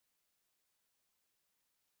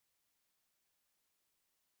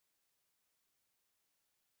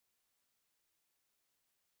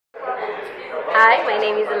Hi, my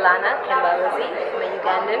name is Allana Kembabzi. I'm a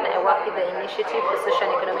Ugandan. I work with the Initiative for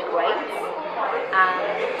Social and Economic Rights.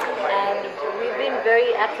 And we've been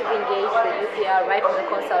very actively engaged with the UPR right from the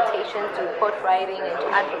consultation to report writing and to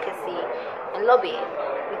advocacy and lobbying.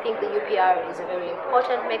 We think the UPR is a very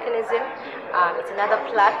important mechanism. It's another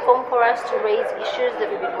platform for us to raise issues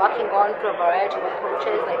that we've been working on through a variety of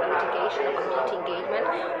approaches like litigation or community engagement.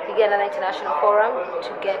 We get another international forum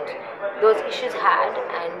to get those issues had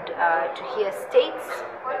and to hear states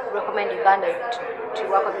recommend Uganda to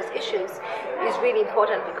work on these issues is really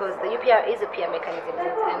important because the UPR is a peer mechanism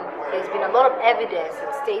and there's been a lot of evidence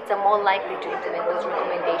that states are more likely to implement those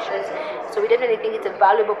recommendations. So we definitely think it's a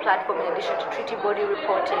valuable platform in addition to treaty body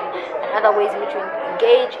reporting and other ways in which we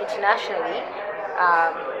engage internationally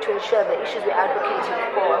to ensure the issues we're advocating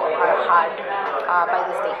for are heard by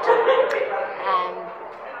the state. And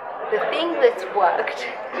the thing that's worked,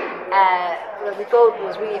 that we thought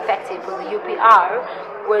was really effective for the UPR,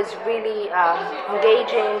 was really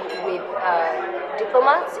engaging with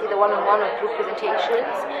diplomats, either one-on-one or group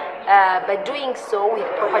presentations. By doing so with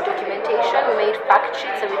proper documentation, we made fact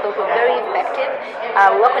sheets that we thought were very effective.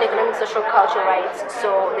 We work on economic, social, cultural rights,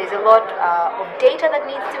 so there's a lot of data that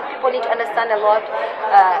people need to understand a lot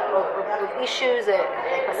of issues,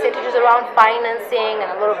 like percentages around financing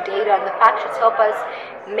and a lot of data, and the fact sheets help us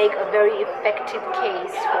make a very effective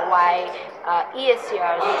case for why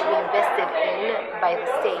ESCRs need to be invested in by the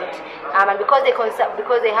state. And because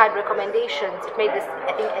they had recommendations, it made this,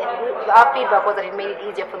 I think our feedback was that it made it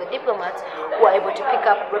easier for the diplomats who are able to pick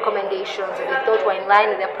up recommendations that they thought were in line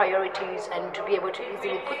with their priorities and to be able to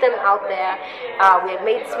easily put them out there. We had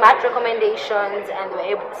made smart recommendations and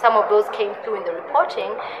some of those came through in the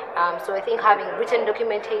reporting. So I think having written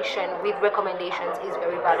documentation with recommendations is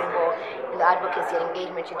very valuable in the advocacy and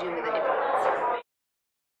engagement you do with the diplomats.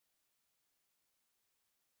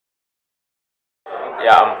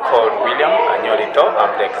 Yeah, I'm called William Anyolitho.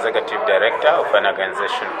 I'm the Executive Director of an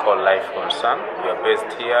organization called Life Concern. We are based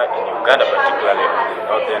here in Uganda, particularly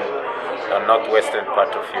on the northwestern part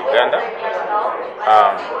of Uganda.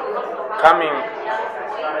 Coming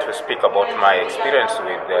to speak about my experience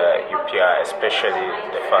with the UPR, especially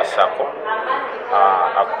the first circle.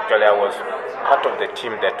 Actually, I was part of the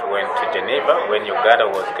team that went to Geneva when Uganda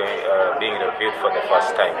was being reviewed for the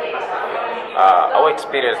first time. Our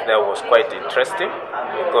experience there was quite interesting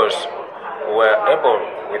because we were able,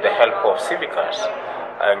 with the help of Civicus,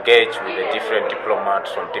 engage with the different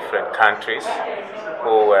diplomats from different countries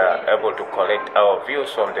who were able to collect our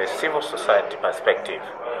views from the civil society perspective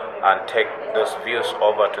and take those views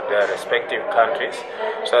over to their respective countries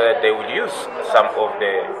so that they will use some of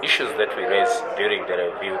the issues that we raised during the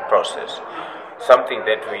review process. Something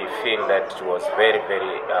that we feel that was very,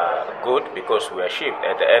 very good because we achieved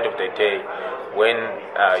at the end of the day when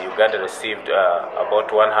Uganda received about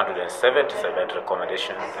 177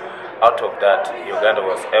 recommendations. Out of that, Uganda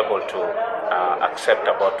was able to accept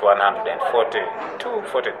about 142,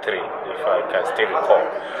 43, if I can still recall.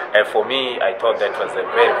 And for me, I thought that was a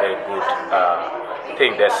very, very good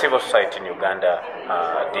thing that civil society in Uganda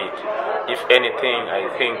did. If anything, I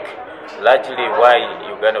think largely why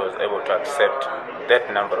Uganda was able to accept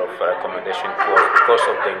that number of recommendations was because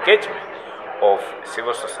of the engagement of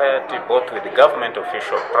civil society, both with the government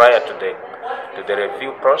official prior to the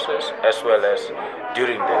review process, as well as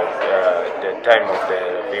during the time of the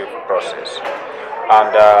review process.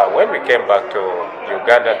 And when we came back to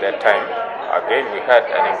Uganda at that time, again we had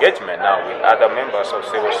an engagement now with other members of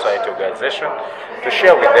civil society organization to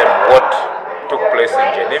share with them what took place in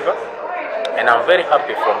Geneva. And I'm very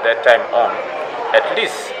happy from that time on, at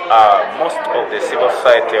least most of the civil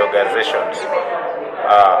society organizations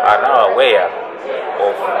are now aware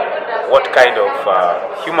of what kind of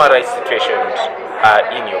human rights situations are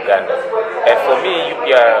in Uganda. And for me,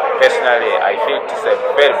 UPR personally, I feel it's a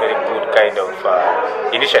very, very good kind of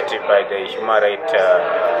initiative by the United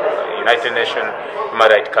Nations Human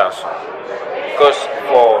Rights Council. Because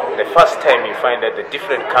for the first time you find that the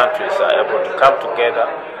different countries are able to come together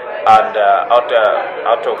and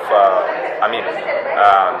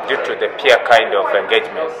due to the peer kind of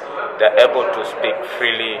engagement, they're able to speak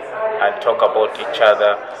freely and talk about each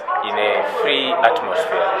other in a free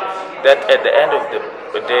atmosphere. That at the end of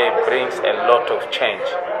the day brings a lot of change,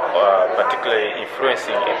 particularly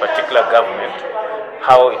influencing a particular government,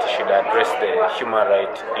 how it should address the human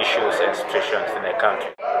rights issues and situations in a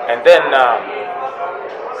country. And then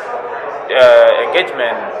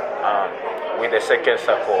engagement with the second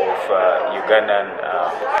circle of Ugandan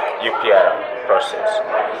UPR process.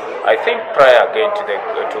 I think prior again to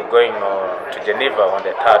going to Geneva on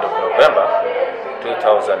the 3rd of November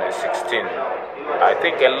 2016, I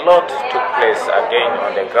think a lot took place again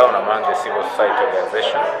on the ground among the civil society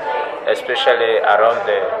organizations, especially around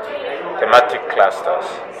the thematic clusters.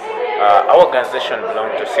 Our organization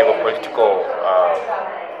belongs to civil political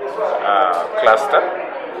cluster.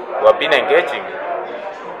 We have been engaging,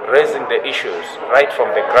 raising the issues right from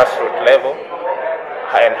the grassroots level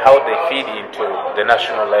and how they feed into the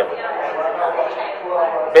national level.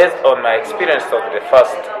 Based on my experience of the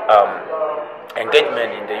first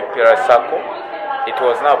engagement in the UPR circle, it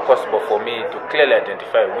was now possible for me to clearly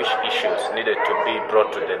identify which issues needed to be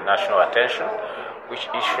brought to the national attention, which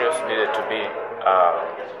issues needed to be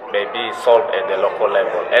maybe solved at the local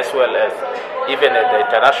level, as well as even at the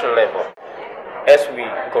international level. As we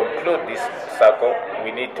conclude this circle,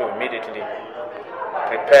 we need to immediately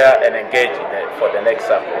prepare and engage for the next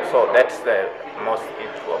circle. So that's the most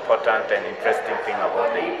important and interesting thing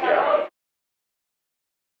about the UPR.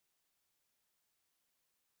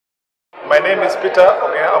 My name is Peter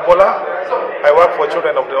Ogenga. I work for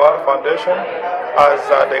Children of the World Foundation as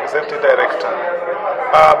the Executive Director.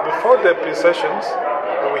 Before the pre-sessions,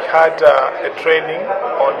 we had a training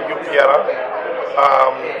on UPR,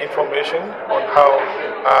 information on how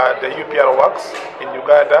the UPR works in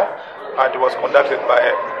Uganda, and it was conducted by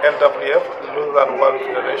LWF, Lutheran World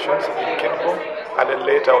Federations in Kidgum, and then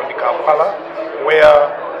later on in Kampala,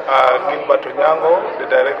 where Gilbert Onyango,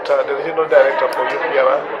 the regional director for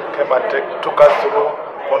UPR, came and took us through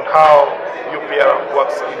on how UPR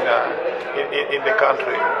works in the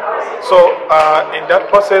country. So in that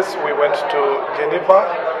process, we went to Geneva,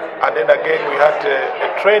 and then again we had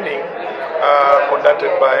a training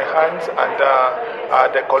conducted by Hans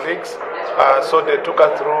and the colleagues. So they took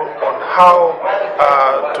us through on how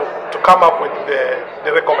to come up with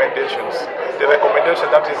the recommendations. The recommendation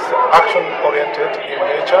that is action-oriented in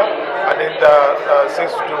nature, and then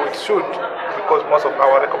things to do with should, because most of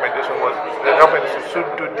our recommendation was the government should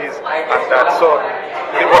do this and that. So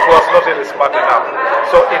it was not really smart enough.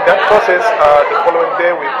 So in that process, the following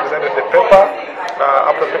day we presented the paper.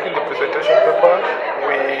 After making the presentation paper,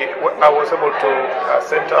 I was able to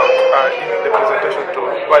send out the presentation to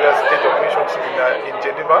various state officials in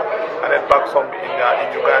Geneva and then back home in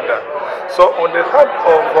Uganda. So on the 3rd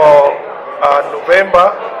of November,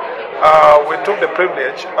 we took the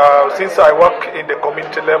privilege, since I work in the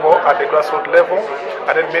community level at the grassroots level,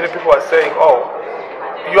 and then many people are saying, oh,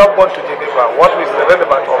 you have gone to Geneva, what is the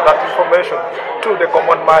relevance of that information to the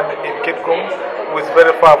common man in Kidgum, who is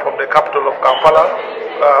very far from the capital of Kampala,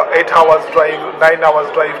 8 hours drive, 9 hours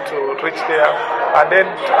drive to reach there. And then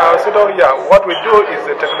I said, oh yeah, what we do is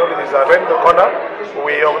the technology is around the corner.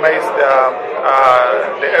 We organize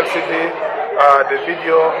the LCD, the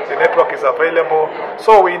video, the network is available.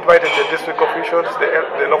 So we invited the district officials,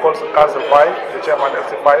 the local council 5, the chairman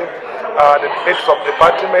LC5, the heads of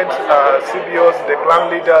departments, CBOs, the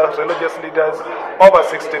clan leaders, religious leaders. Over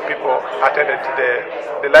 60 people attended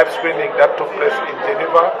the live screening that took place in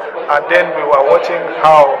Geneva. And then we were watching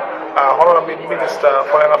how Honorable Minister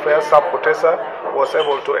Foreign Affairs Sam Kutesa was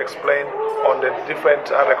able to explain on the different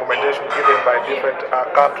recommendations given by different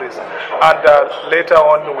countries. And later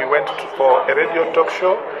on, we went for a radio talk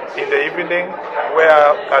show in the evening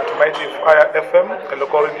where at Mighty Fire FM, a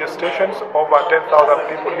local radio stations, over 10,000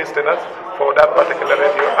 people listeners for that particular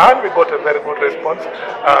radio. And we got a very good response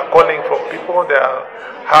calling from people there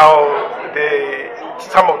how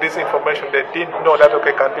some of this information they didn't know that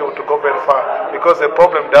can be able to go very far, because the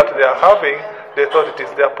problem that they are having, they thought it is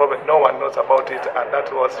their problem, no one knows about it, and that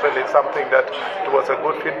was really something that it was a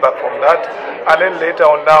good feedback from that. And then later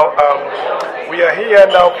on now, we are here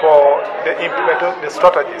now for the implementation, the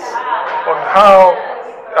strategies on how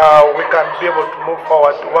we can be able to move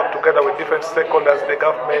forward, to work together with different stakeholders, the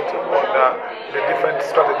government, on the different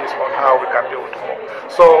strategies on how we can be able to move.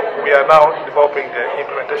 So we are now developing the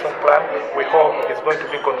implementation plan. We hope it's going to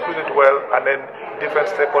be concluded well, and then different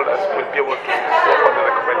stakeholders will be able to work on the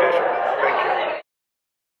recommendation. Thank you.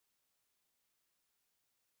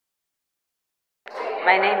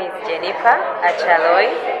 My name is Jennifer Achaloi.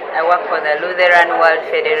 I work for the Lutheran World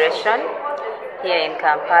Federation here in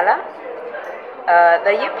Kampala.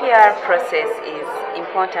 The UPR process is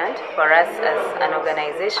important for us as an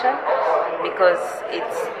organization because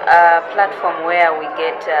it's a platform where we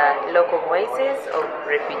get local voices of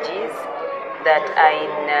refugees that are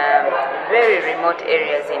in very remote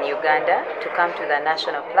areas in Uganda to come to the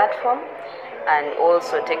national platform and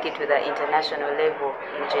also take it to the international level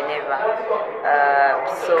in Geneva.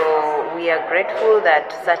 So we are grateful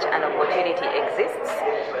that such an opportunity exists,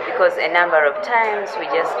 because a number of times we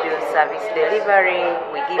just do service delivery,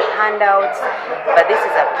 we give handouts, but this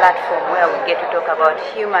is a platform where we get to talk about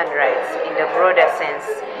human rights in the broader sense.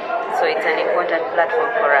 So it's an important platform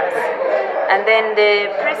for us. And then the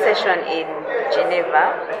pre-session in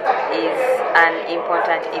Geneva is an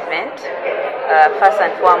important event. First and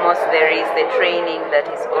foremost, there is the training that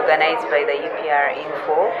is organized by the UPR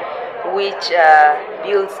Info, which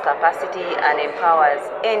builds capacity and empowers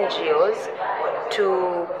NGOs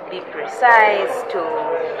to be precise, to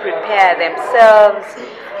prepare themselves,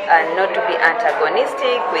 and not to be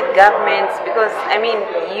antagonistic with governments, because I mean,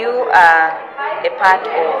 you are a part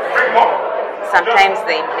of sometimes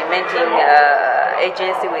the implementing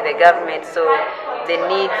agency with the government, so the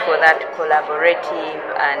need for that collaborative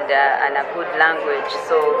and a good language.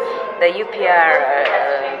 So the UPR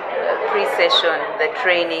pre-session, the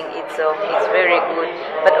training itself is very good,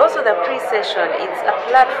 but also the pre-session, it's a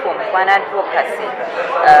platform for an advocacy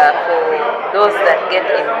for those that get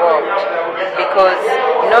involved, because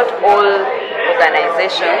not all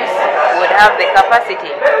organizations would have the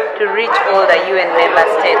capacity to reach all the UN member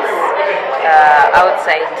states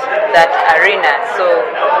outside that arena. So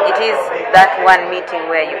it is that one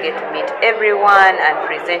meeting where you get to meet everyone and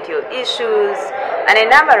present your issues. And a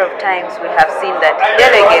number of times we have seen that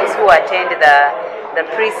delegates who attend the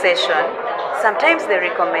pre-session, sometimes the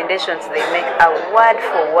recommendations they make are word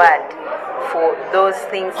for word for those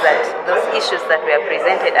things those issues that were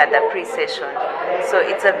presented at the pre-session. So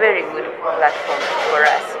it's a very good platform for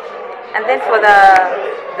us. And then for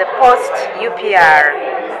the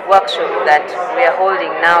post-UPR workshop that we are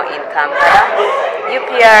holding now in Kampala,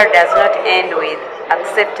 UPR does not end with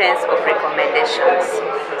acceptance of recommendations.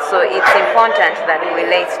 So it's important that we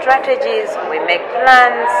lay strategies, we make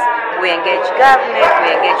plans, we engage government,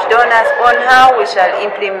 we engage donors on how we shall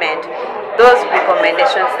implement those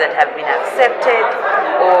recommendations that have been accepted,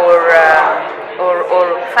 or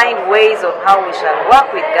find ways of how we shall work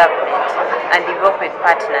with government and development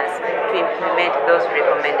partners to implement those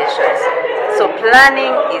recommendations. So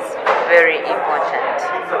planning is very important.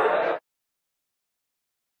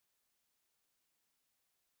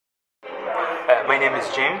 My name is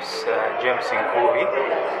James Nkuubi.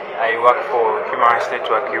 I work for Human Rights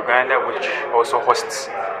Network Uganda, which also hosts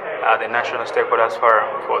the National Stakeholders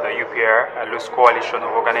Forum for the UPR, a loose coalition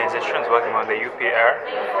of organizations working on the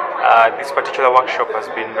UPR. This particular workshop has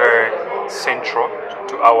been very central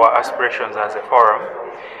to our aspirations as a forum,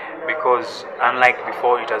 because unlike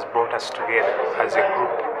before, it has brought us together as a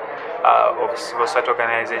group of civil society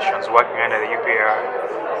organizations working under the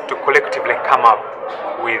UPR to collectively come up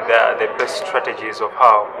with the best strategies of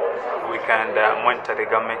how we can monitor the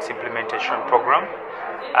government's implementation program,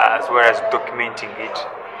 as well as documenting it.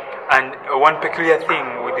 And one peculiar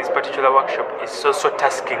thing with this particular workshop is also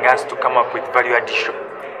tasking us to come up with value addition.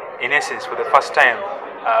 In essence, for the first time,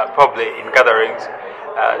 probably in gatherings,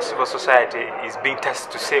 civil society is being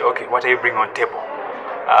tasked to say, okay, what are you bringing on table?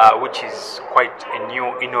 Which is quite a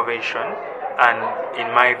new innovation, and in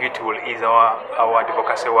my view tool is our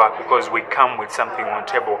advocacy work, because we come with something on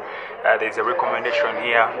table. There's a recommendation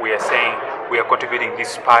here, we are saying we are contributing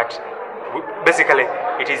this part. Basically,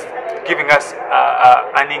 it is giving us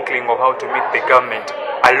an inkling of how to meet the government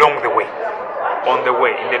along the way, on the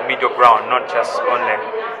way, in the middle ground, not just only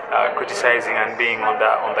criticizing and being on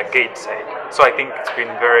the gate side. So I think it's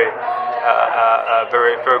been very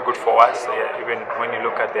good for us, even when you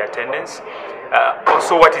look at the attendance.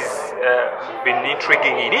 Also, what is been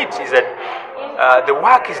intriguing in it is that the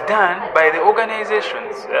work is done by the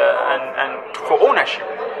organizations and for ownership.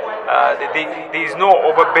 There is no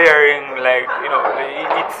overbearing, like, you know,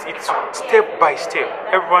 it's step by step.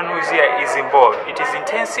 Everyone who is here is involved. It is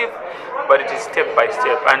intensive, but it is step by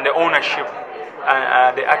step, and the ownership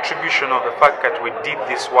and the attribution of the fact that we did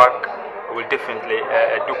this work will definitely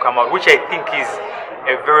do come out, which I think is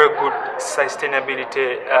a very good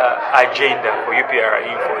sustainability agenda for UPR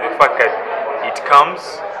Info. The fact that it comes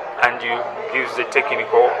and you gives the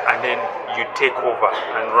technical, and then you take over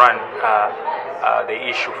and run the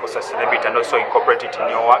issue for sustainability and also incorporate it in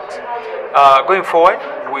your works. Going forward,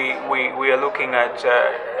 we are looking at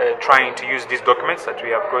trying to use these documents that we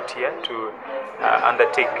have got here to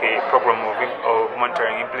undertake a program of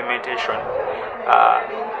monitoring implementation.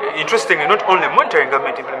 Interestingly, not only monitoring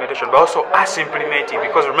government implementation, but also us implementing,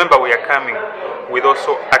 because remember, we are coming with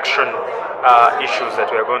also action issues that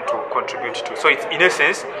we are going to contribute to. So it's, in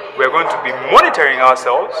essence, we are going to be monitoring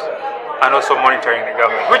ourselves and also monitoring the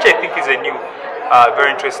government, which I think is a new, very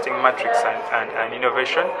interesting matrix and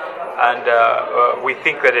innovation. And we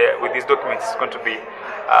think that with these documents, it's going to be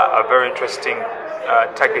a very interesting,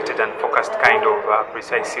 targeted and focused kind of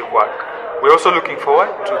precise work. We're also looking forward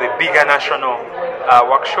to the bigger national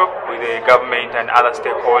workshop with the government and other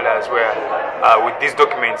stakeholders where with these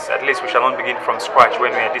documents, at least we shall not begin from scratch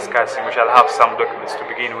when we are discussing. We shall have some documents to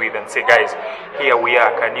begin with and say, guys, here we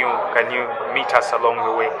are, can you meet us along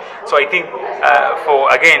the way? So I think for,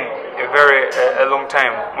 again, a long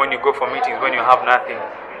time, when you go for meetings, when you have nothing,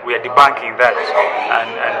 we are debunking that, and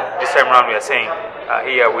this time around we are saying,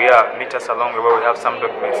 here we are, meet us along the way, we have some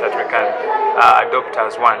documents that we can adopt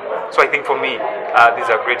as one. So I think for me, these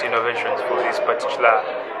are great innovations for this particular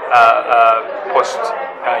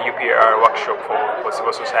post-UPR workshop for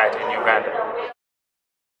civil society in Uganda.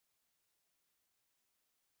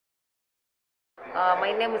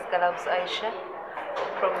 My name is Galabs Aisha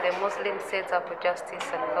from the Muslim Center for Justice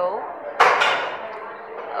and Law.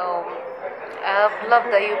 I've loved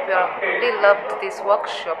the UPR, really loved this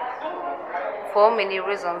workshop for many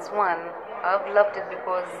reasons. One, I've loved it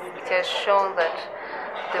because it has shown that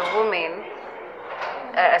the women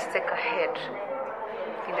are a step ahead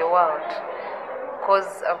in the world.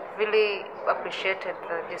 Because I've really appreciated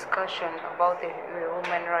the discussion about the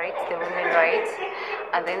women rights,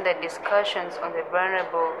 and then the discussions on the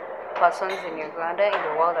vulnerable persons in Uganda, in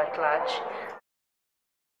the world at large.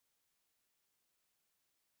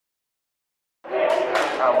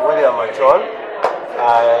 I'm William Achaloi.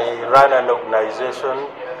 I run an organization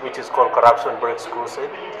which is called Corruption Breaks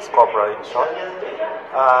Crusade. It's COBRA in short.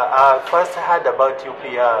 I first heard about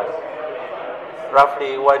UPR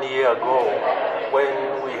roughly 1 year ago when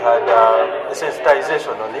we had a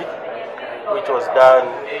sensitization on it, which was done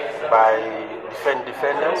by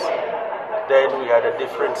defenders. Then we had a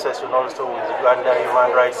different session also with Uganda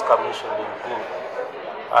Human Rights Commission in Nkuubi.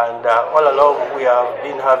 And all along we have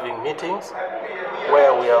been having meetings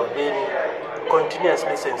where we have been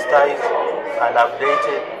continuously sensitized and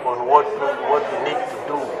updated on what we need to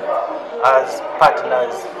do as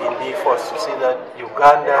partners in the efforts to see that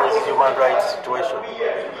Uganda's human rights situation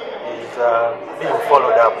is being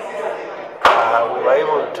followed up. We were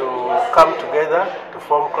able to come together to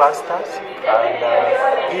form clusters and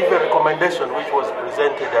give a recommendation which was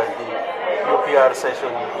presented at the UPR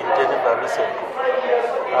session in Geneva recently.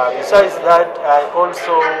 Besides that, I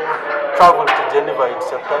also traveled to Geneva in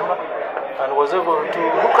September and was able to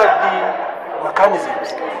look at the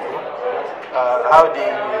mechanisms, how the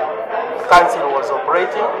council was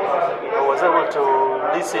operating. I was able to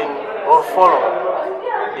listen or follow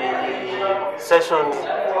the sessions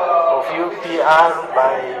of UPR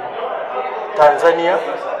by Tanzania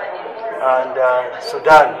and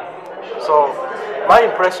Sudan. So my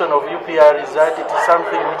impression of UPR is that it is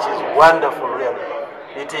something which is wonderful, really.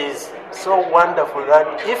 It is so wonderful that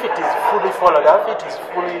if it is fully followed up, it is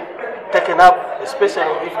fully taken up, especially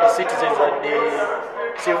if the citizens and the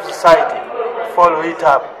civil society follow it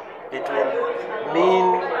up, it will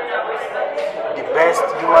mean the best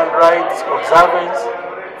human rights observance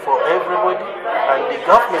for everybody, and the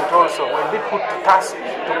government also will be put to task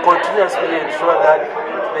to continuously ensure that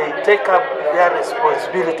they take up their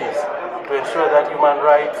responsibilities to ensure that human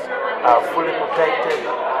rights are fully protected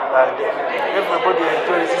and everybody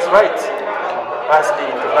enjoys his rights, as the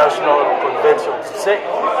international conventions say.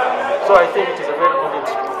 So I think it is a very good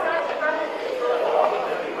instrument.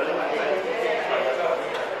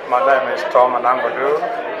 My name is Tom Anangodu.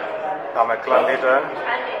 I'm a clan leader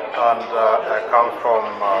and I come from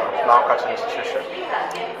Nankat institution.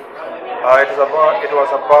 It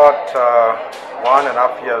was about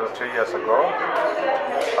 1.5 years, 2 years ago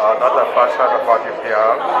that I first heard about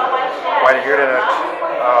UPR when HURINET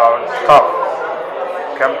staff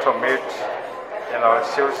came to meet,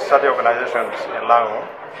 civil society organizations in Lamu,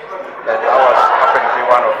 and I happened to be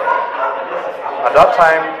one of them. At that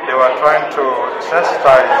time, they were trying to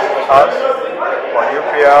sensitize us on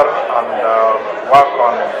UPR and work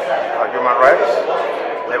on human rights.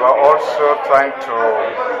 They were also trying to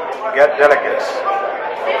get delegates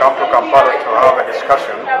to come to Kampala to have a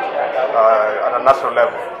discussion at a national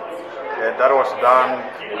level. That was done,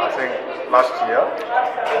 I think, last year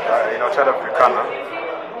in outside of Uganda,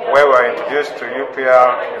 where we were introduced to UPR,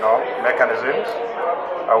 mechanisms.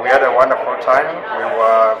 We had a wonderful time. We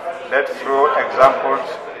were led through examples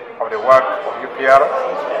of the work of UPR.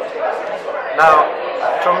 Now,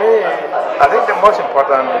 to me, I think the most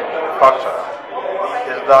important factor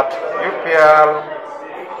is that UPR,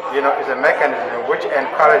 is a mechanism which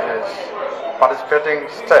encourages participating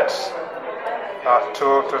states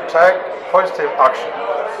to take positive action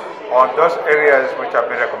on those areas which have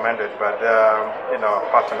been recommended by their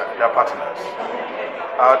partners.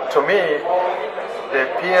 To me, the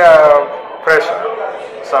peer pressure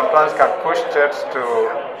sometimes can push states to,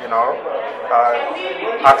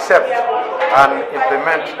 accept and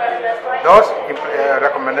implement those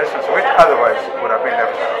recommendations which otherwise would have been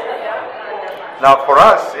left out. Now, for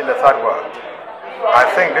us in the third world, I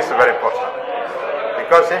think this is very important,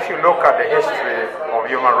 because if you look at the history of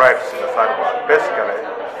human rights in the third world, basically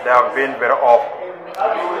they have been very awful.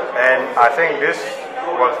 And I think this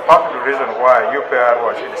was part of the reason why UPR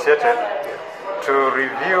was initiated, to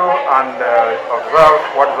review and observe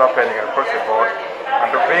what is happening across the board and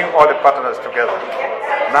to bring all the partners together.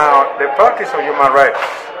 Now, the practice of human rights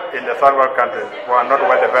in the third world countries were not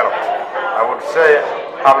well developed. I would say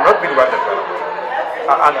have not been well developed.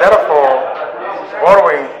 And therefore,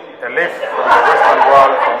 borrowing a leaf from the Western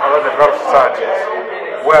world, from other developed societies,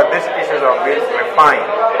 where these issues have been refined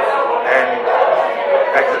and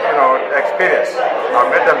experienced and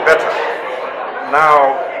made them better,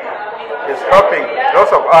 now is helping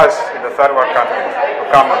those of us in the third world countries to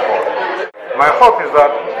come on board. My hope is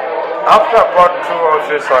that after about 2 or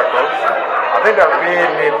 3 cycles, I think there will be a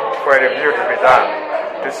need for a review to be done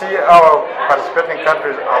to see how participating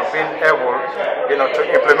countries have been able, to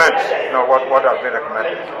implement, what has been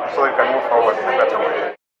recommended, so we can move forward in a better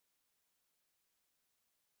way.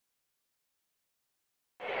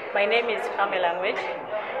 My name is Pamela Ngwich,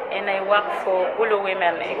 and I work for Ulu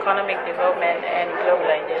Women Economic Development and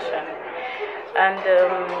Globalization. And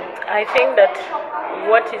I think that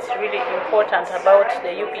what is really important about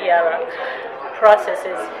the UPR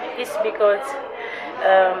processes is because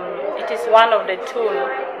it is one of the tools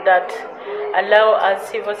that allow us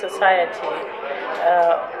civil society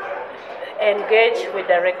engage with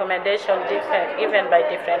the recommendation given by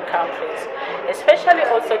different countries, especially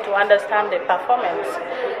also to understand the performance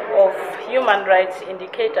of human rights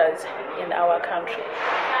indicators in our country.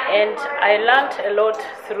 And I learned a lot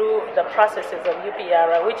through the processes of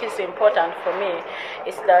UPR, which is important for me,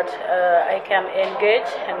 is that I can engage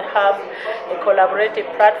and have a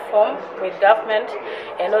collaborative platform with government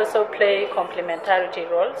and also play complementarity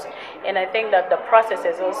roles. And I think that the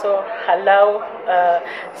processes also allow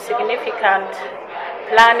significant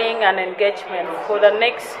planning and engagement for the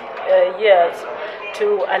next years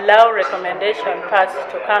to allow recommendation passed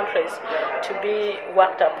to countries to be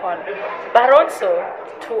worked upon, but also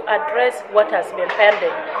to address what has been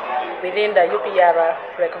pending within the UPR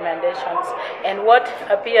recommendations and what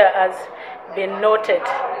appear as been noted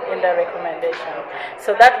in the recommendation.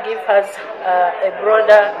 So that gives us a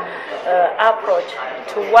broader approach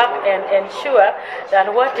to work and ensure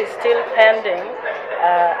that what is still pending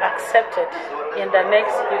accepted in the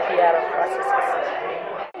next UPR processes.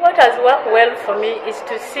 What has worked well for me is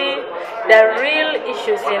to see the real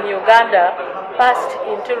issues in Uganda passed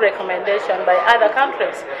into recommendation by other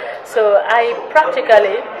countries. So I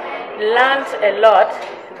practically learned a lot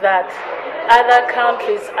that other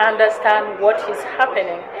countries understand what is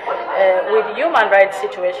happening with human rights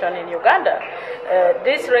situation in Uganda.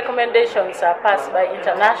 These recommendations are passed by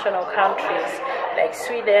international countries like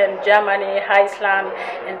Sweden, Germany, Iceland,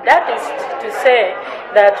 and that is to say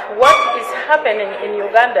that what is happening in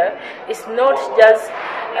Uganda is not just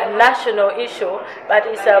a national issue, but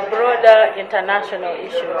it's a broader international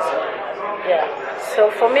issue. Yeah.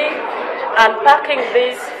 So for me, unpacking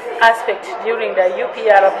these aspects during the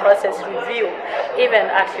UPR process review,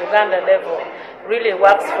 even at Uganda level, really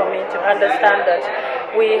works for me to understand that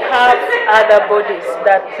we have other bodies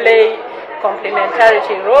that play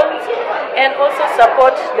complementarity roles and also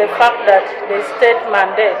support the fact that the state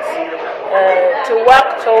mandates to work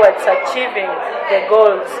towards achieving the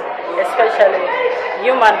goals, especially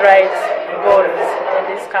human rights goals in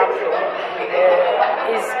this country,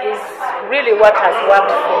 is really what has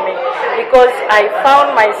worked for me, because I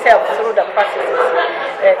found myself through the processes.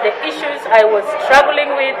 The issues I was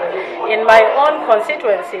struggling with in my own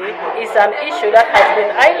constituency is an issue that has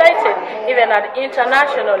been highlighted even at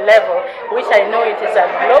international level, which I know it is at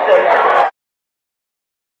global level.